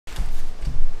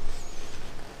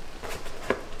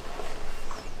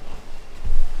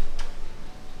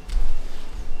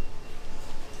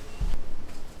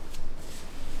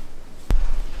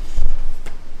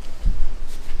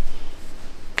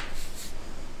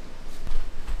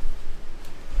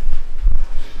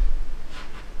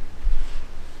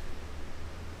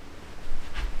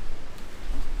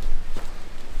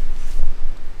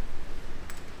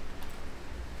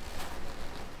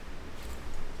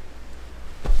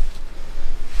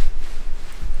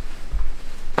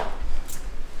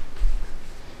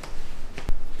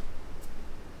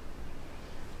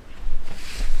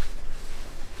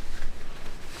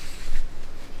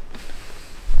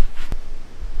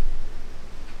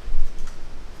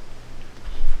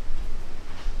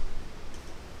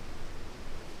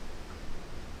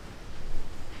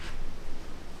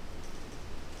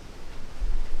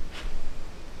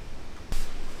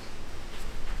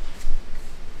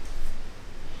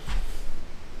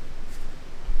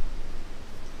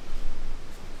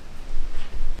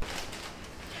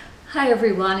Hi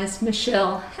everyone, it's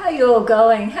Michelle. How you all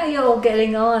going? How you all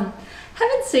getting on?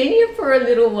 Haven't seen you for a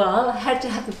little while. I had to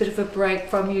have a bit of a break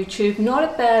from YouTube. Not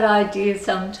a bad idea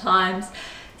sometimes.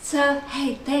 So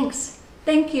hey, thanks.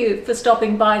 Thank you for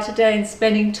stopping by today and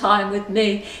spending time with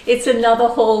me. It's another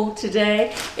haul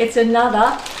today. It's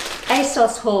another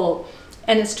Asos haul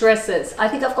and it's dresses. I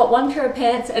think I've got one pair of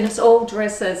pants and it's all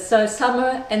dresses. So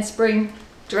summer and spring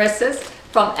dresses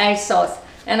from Asos.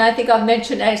 And I think I've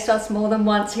mentioned Asos more than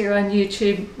once here on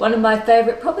YouTube. One of my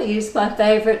favorite, probably is my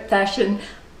favorite fashion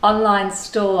online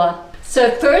store.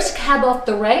 So first cab off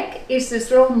the rank is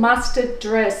this little mustard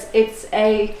dress. It's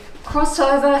a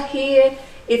crossover here.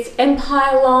 It's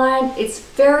Empire line. It's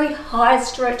very high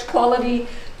stretch quality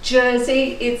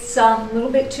jersey. It's a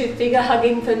little bit too figure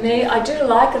hugging for me. I do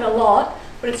like it a lot,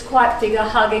 but it's quite figure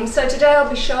hugging. So today I'll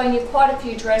be showing you quite a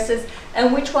few dresses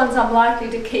and which ones I'm likely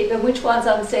to keep and which ones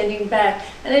I'm sending back.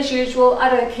 And as usual, I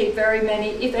don't keep very many,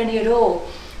 if any at all.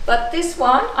 But this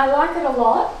one, I like it a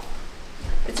lot.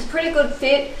 It's a pretty good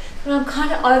fit, but I'm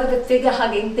kind of over the figure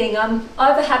hugging thing. I'm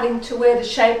over having to wear the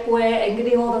shapewear and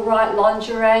getting all the right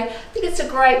lingerie. I think it's a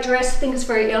great dress. I think it's a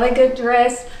very elegant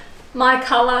dress. My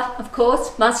color, of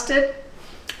course, mustard.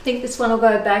 I think this one will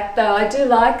go back though. I do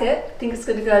like it. I think it's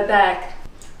going to go back.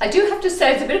 I do have to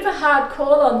say it's a bit of a hard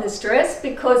call on this dress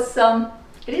because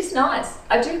it is nice.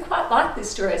 I do quite like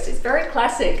this dress. It's very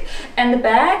classic. And the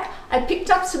bag, I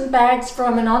picked up some bags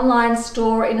from an online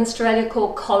store in Australia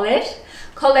called Colette.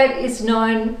 Colette is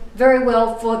known very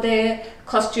well for their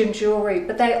costume jewelry,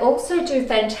 but they also do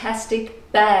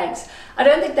fantastic bags. I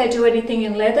don't think they do anything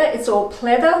in leather. It's all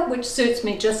pleather, which suits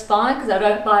me just fine because I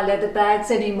don't buy leather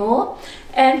bags anymore.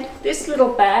 And this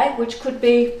little bag, which could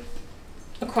be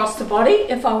across the body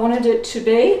if I wanted it to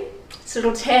be. This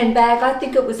little tan bag, I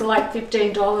think it was like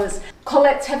 $15.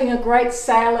 Colette's having a great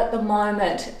sale at the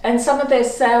moment and some of their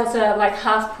sales are like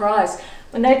half price.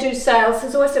 When they do sales,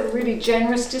 there's always a really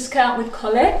generous discount with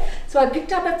Colette. So I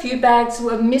picked up a few bags that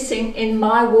were missing in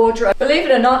my wardrobe. Believe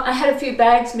it or not, I had a few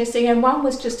bags missing and one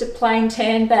was just a plain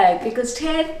tan bag because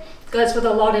tan goes with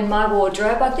a lot in my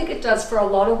wardrobe. I think it does for a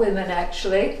lot of women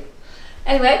actually.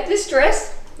 Anyway, this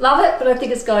dress, love it, but I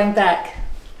think it's going back.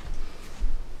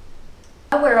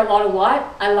 I wear a lot of white.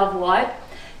 I love white.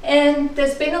 And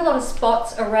there's been a lot of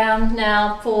spots around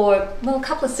now for, well, a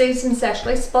couple of seasons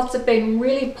actually. Spots have been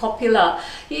really popular.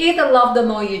 You either love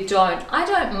them or you don't. I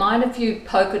don't mind a few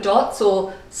polka dots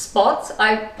or spots.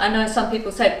 I know some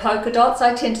people say polka dots.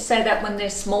 I tend to say that when they're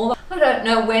smaller. I don't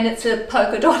know when it's a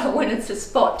polka dot or when it's a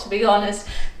spot, to be honest.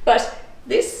 But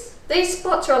these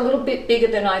spots are a little bit bigger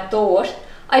than I thought.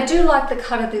 I do like the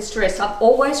cut of this dress. I've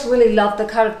always really loved the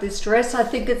cut of this dress. I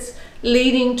think it's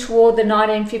leaning toward the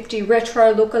 1950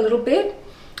 retro look a little bit.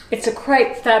 It's a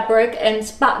crepe fabric and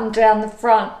it's buttoned down the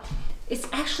front. It's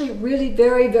actually really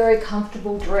very, very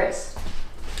comfortable dress.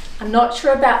 I'm not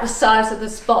sure about the size of the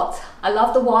spots. I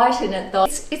love the white in it though.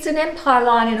 It's an Empire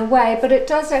line in a way, but it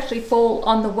does actually fall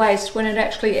on the waist when it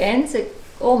actually ends.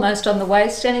 Almost on the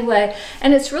waist anyway,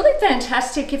 and it's really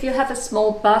fantastic if you have a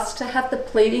small bust to have the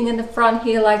pleating in the front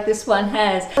here like this one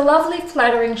has. A lovely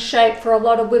flattering shape for a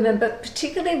lot of women, but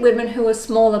particularly women who are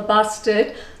smaller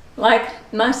busted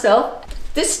like myself.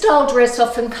 This style dress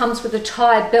often comes with a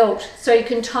tie belt, so you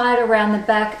can tie it around the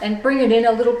back and bring it in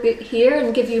a little bit here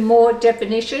and give you more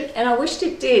definition, and I wished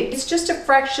it did. It's just a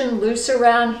fraction loose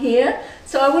around here,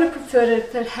 so I would have preferred it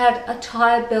if it had a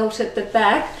tie belt at the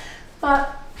back,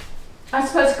 but I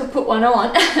suppose I could put one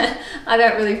on. I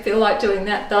don't really feel like doing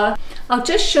that though. I'll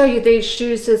just show you these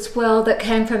shoes as well that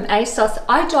came from Asos.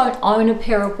 I don't own a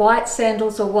pair of white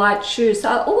sandals or white shoes.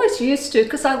 I always used to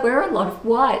because I wear a lot of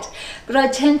white, but I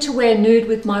tend to wear nude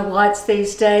with my whites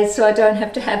these days so I don't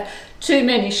have to have too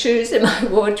many shoes in my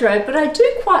wardrobe. But I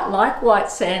do quite like white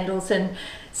sandals and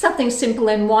something simple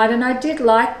in white, and I did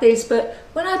like these, but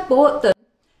when I bought them,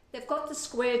 they've got the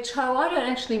square toe. I don't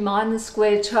actually mind the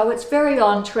square toe. It's very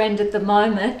on trend at the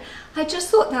moment. I just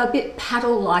thought they were a bit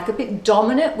paddle-like, a bit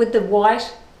dominant with the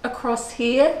white across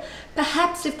here.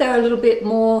 Perhaps if they were a little bit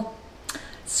more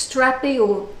strappy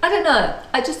or, I don't know.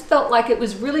 I just felt like it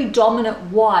was really dominant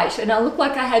white and I looked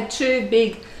like I had two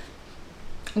big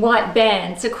white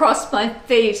bands across my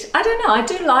feet. I don't know, I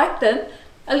do like them.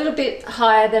 A little bit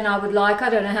higher than I would like. I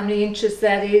don't know how many inches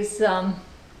that is.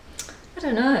 I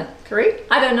don't know, 3?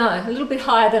 I don't know, a little bit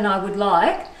higher than I would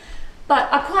like,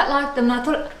 but I quite like them.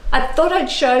 I thought I'd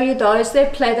show you those.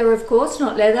 They're pleather, of course,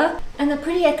 not leather, and they're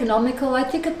pretty economical. I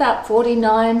think about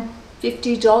 $49,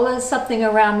 $50, something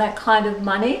around that kind of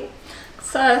money.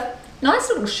 So nice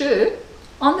little shoe.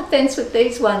 On the fence with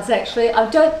these ones actually. I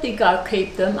don't think I'll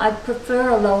keep them. I'd prefer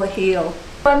a lower heel.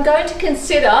 I'm going to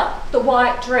consider the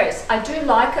white dress. I do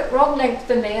like it, wrong length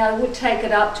for me. I would take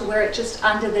it up to wear it just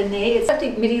under the knee. I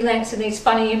think midi lengths and these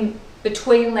funny in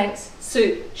between lengths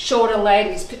suit shorter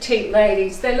ladies, petite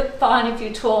ladies. They look fine if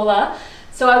you're taller,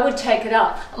 so I would take it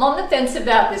up. I'm on the fence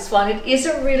about this one. It is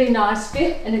a really nice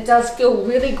fit and it does feel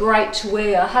really great to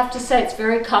wear. I have to say it's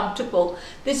very comfortable.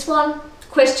 This one,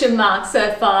 question mark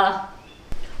so far.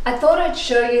 I thought I'd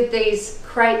show you these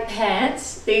crepe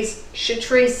pants, these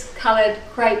chartreuse coloured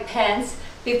crepe pants,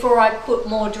 before I put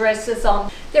more dresses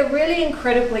on. They're really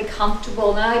incredibly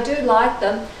comfortable and I do like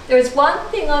them. There is one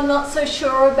thing I'm not so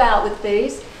sure about with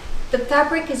these. The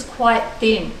fabric is quite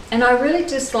thin and I really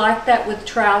dislike that with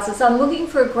trousers. I'm looking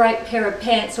for a great pair of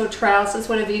pants or trousers,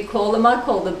 whatever you call them. I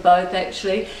call them both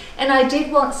actually. And I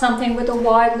did want something with a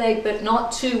wide leg but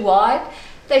not too wide.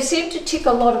 They seem to tick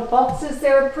a lot of boxes.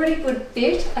 They're a pretty good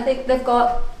fit. I think they've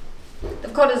got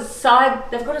a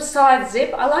side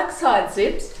zip. I like side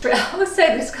zips. I would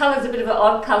say this colour is a bit of an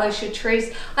odd colour,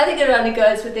 chartreuse. I think it only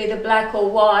goes with either black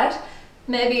or white,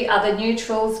 maybe other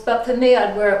neutrals, but for me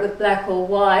I'd wear it with black or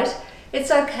white. It's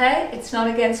okay, it's not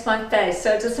against my face,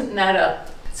 so it doesn't matter.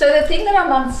 So the thing that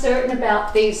I'm uncertain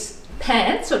about these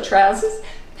pants or trousers,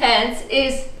 pants,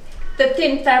 is the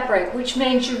thin fabric, which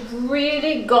means you've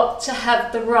really got to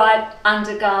have the right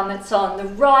undergarments on, the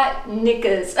right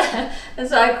knickers,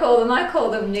 as I call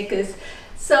them knickers.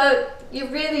 So you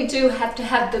really do have to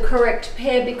have the correct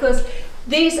pair because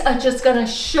these are just going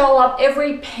to show up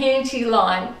every panty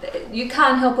line. You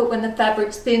can't help it when the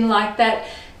fabric's thin like that,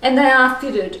 and they are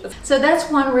fitted. So that's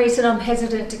one reason I'm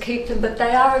hesitant to keep them, but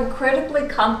they are incredibly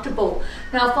comfortable.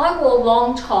 Now if I wore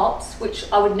long tops,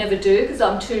 which I would never do because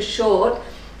I'm too short,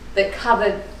 that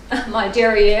covered my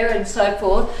derriere and so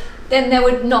forth, then there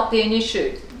would not be an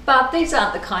issue. But these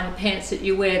aren't the kind of pants that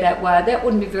you wear that way. That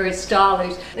wouldn't be very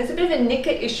stylish. There's a bit of a knicker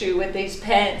issue with these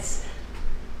pants.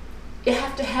 You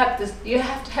have to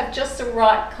have just the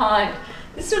right kind.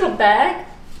 This little bag,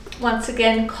 once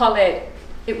again, Colette.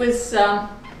 It was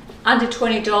under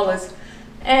 $20.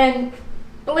 And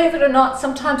believe it or not,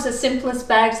 sometimes the simplest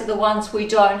bags are the ones we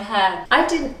don't have. I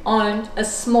didn't own a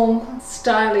small,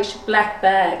 stylish black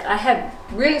bag. I had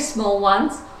really small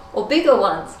ones or bigger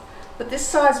ones, but this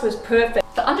size was perfect.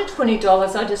 For under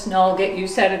 $20, I just know I'll get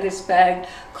use out of this bag.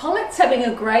 Colette's having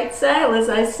a great sale, as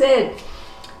I said.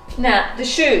 Now, the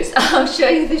shoes. I'll show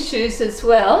you the shoes as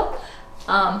well.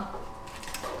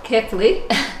 Carefully.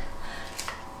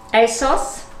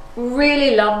 Asos.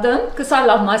 Really love them because I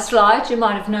love my slides. You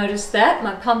might have noticed that.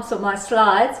 My pumps on my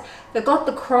slides. They've got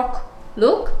the croc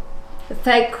look, the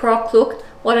fake croc look.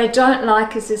 What I don't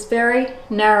like is this very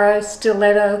narrow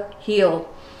stiletto heel.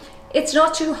 It's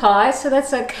not too high, so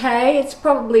that's okay. It's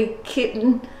probably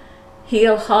kitten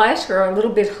heel height or a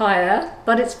little bit higher,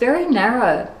 but it's very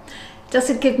narrow.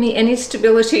 Doesn't give me any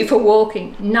stability for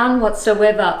walking, none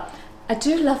whatsoever. I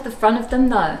do love the front of them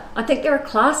though. I think they're a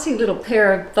classy little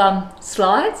pair of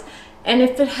slides, and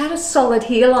if it had a solid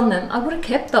heel on them, I would have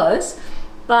kept those.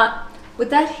 But with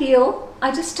that heel,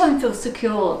 I just don't feel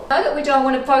secure. I know that we don't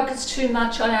want to focus too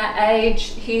much on our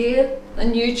age here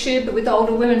on YouTube, but with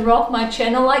Older Women Rock, my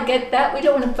channel, I get that. We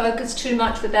don't want to focus too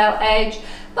much with our age,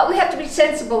 but we have to be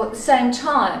sensible at the same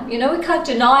time. You know, we can't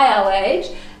deny our age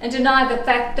and deny the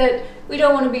fact that we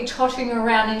don't want to be tottering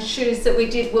around in shoes that we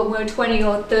did when we were 20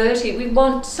 or 30. We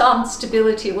want some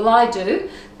stability. Well, I do,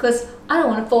 because I don't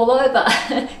want to fall over.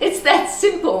 It's that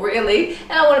simple, really.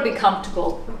 And I want to be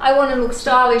comfortable. I want to look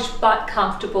stylish, but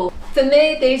comfortable. For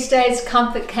me, these days,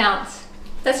 comfort counts.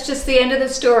 That's just the end of the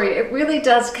story. It really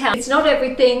does count. It's not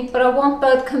everything, but I want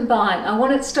both combined. I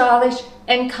want it stylish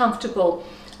and comfortable.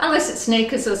 Unless it's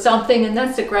sneakers or something, and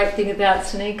that's the great thing about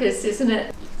sneakers, isn't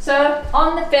it? So,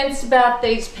 on the fence about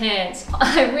these pants.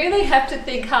 I really have to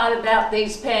think hard about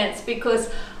these pants because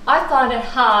I find it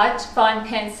hard to find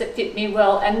pants that fit me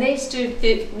well, and these do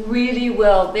fit really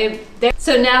well.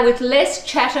 So now, with less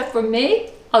chatter from me,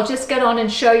 I'll just get on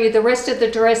and show you the rest of the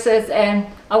dresses, and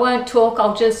I won't talk,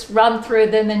 I'll just run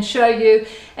through them and show you,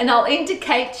 and I'll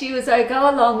indicate to you as I go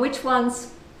along which ones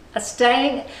are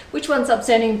staying, which ones I'm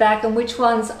sending back, and which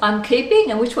ones I'm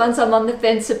keeping, and which ones I'm on the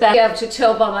fence about. I'll be able to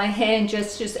tell by my hand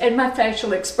gestures and my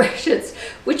facial expressions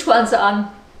which ones I'm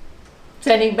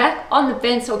sending back, on the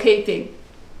fence, or keeping.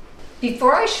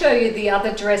 Before I show you the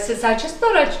other dresses, I just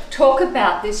thought I'd talk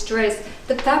about this dress.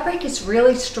 The fabric is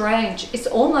really strange. It's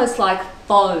almost like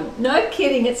foam. No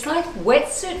kidding, it's like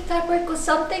wetsuit fabric or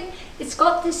something. It's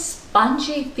got this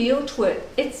spongy feel to it.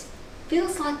 It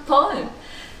feels like foam.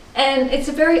 And it's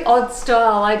a very odd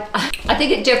style. I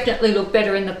think it definitely looked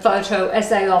better in the photo, as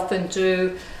they often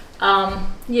do.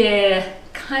 Yeah,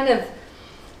 kind of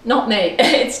not me.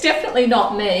 It's definitely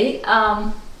not me.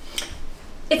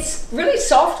 It's really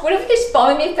soft. Whatever this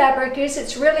foamy fabric is,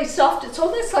 it's really soft. It's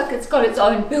almost like it's got its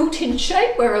own built-in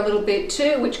shapewear a little bit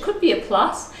too, which could be a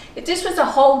plus. If this was a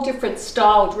whole different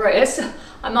style dress,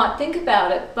 I might think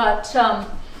about it. But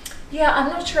yeah, I'm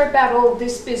not sure about all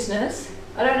this business.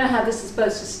 I don't know how this is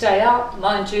supposed to stay up.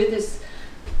 Mind you, this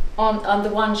on the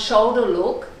one shoulder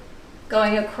look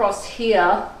going across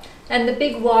here, and the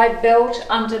big wide belt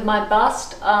under my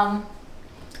bust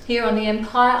here on the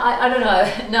Empire. I don't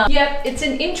know. No. Yep, it's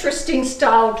an interesting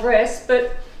style dress,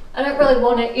 but I don't really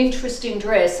want an interesting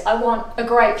dress. I want a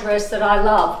great dress that I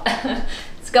love.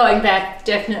 It's going back,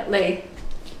 definitely.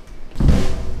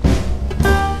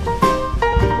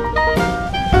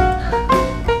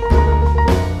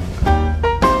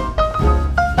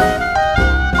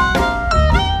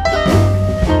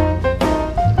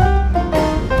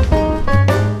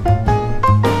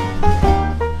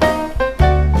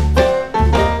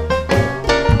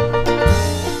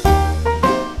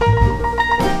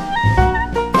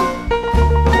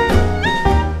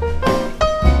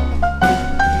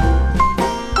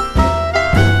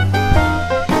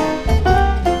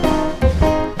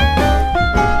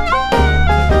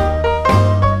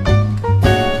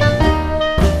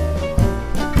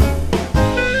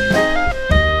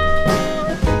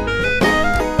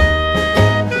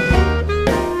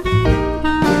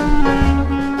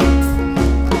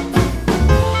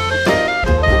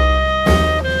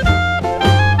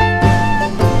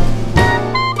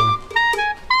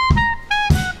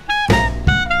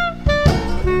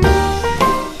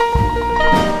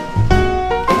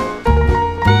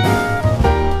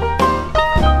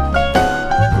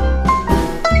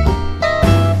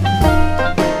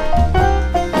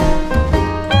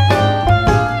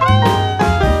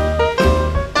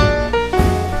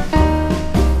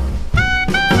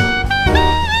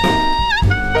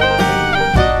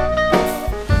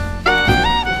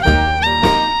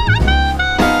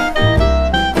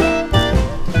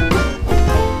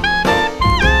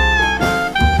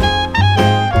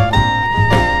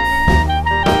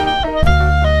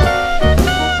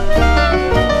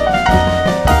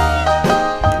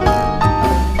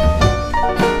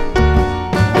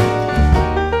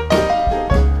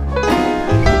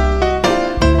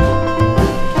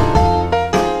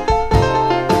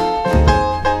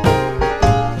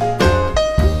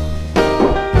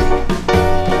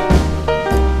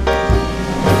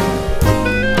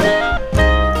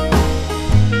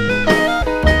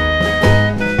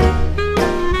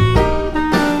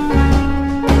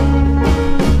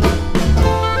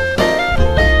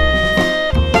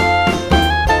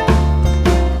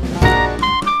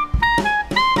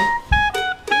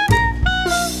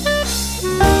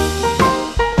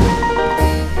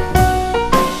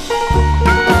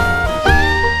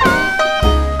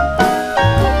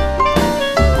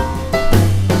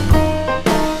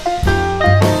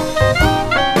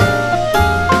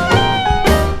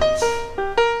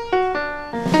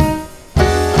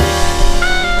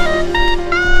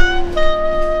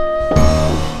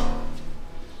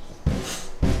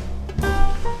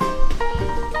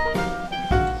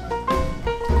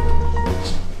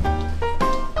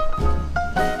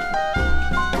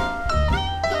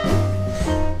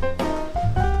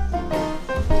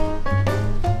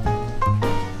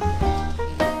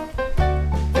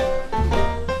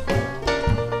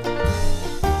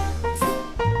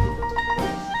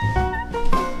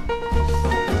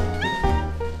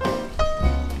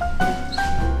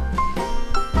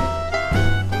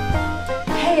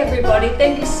 Everybody,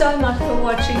 thank you so much for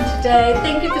watching today.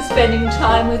 Thank you for spending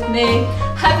time with me.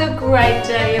 Have a great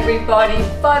day, everybody.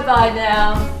 Bye bye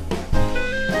now.